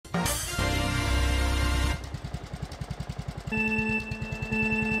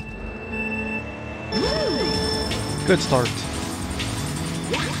Good start.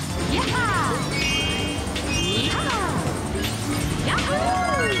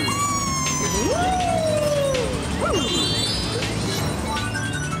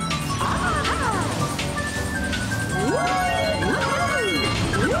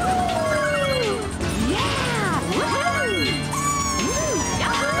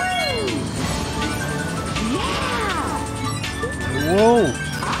 Whoa!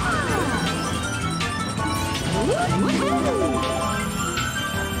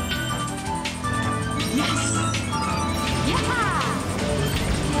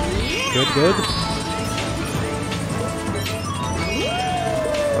 Good, good.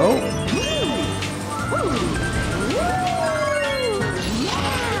 Oh!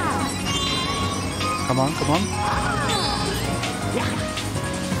 Come on, come on.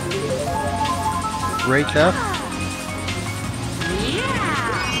 Great left.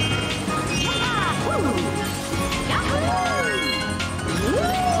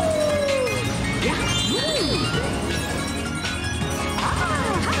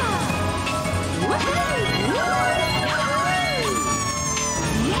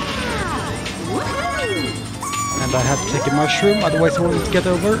 And I had to take a mushroom, otherwise I wouldn't get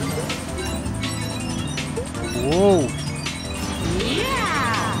over. Whoa!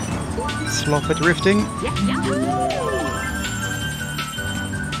 Sloppy drifting.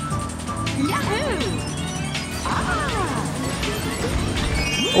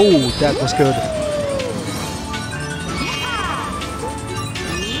 Oh, that was good.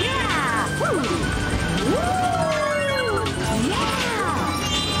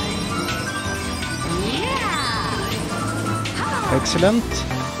 Excellent.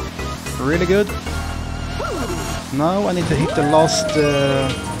 Really good. Now I need to hit the last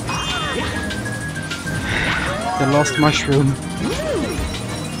mushroom.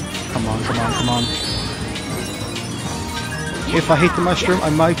 Come on, come on, come on. If I hit the mushroom, I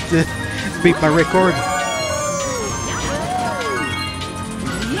might beat my record.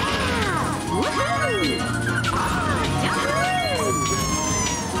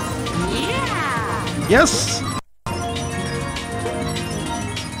 Yes!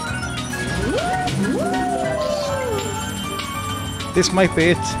 This might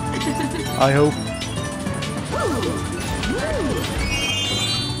be it, I hope.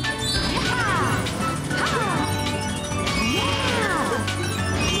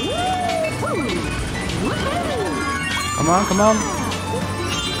 Come on, come on.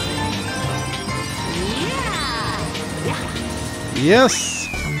 Yes!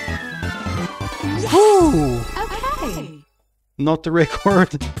 Woo! Okay. Not the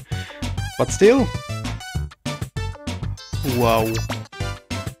record, but still. Wow.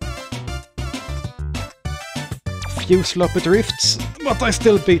 Few sloppy drifts, but I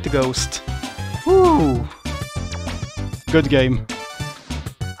still beat the ghost. Woo! Good game.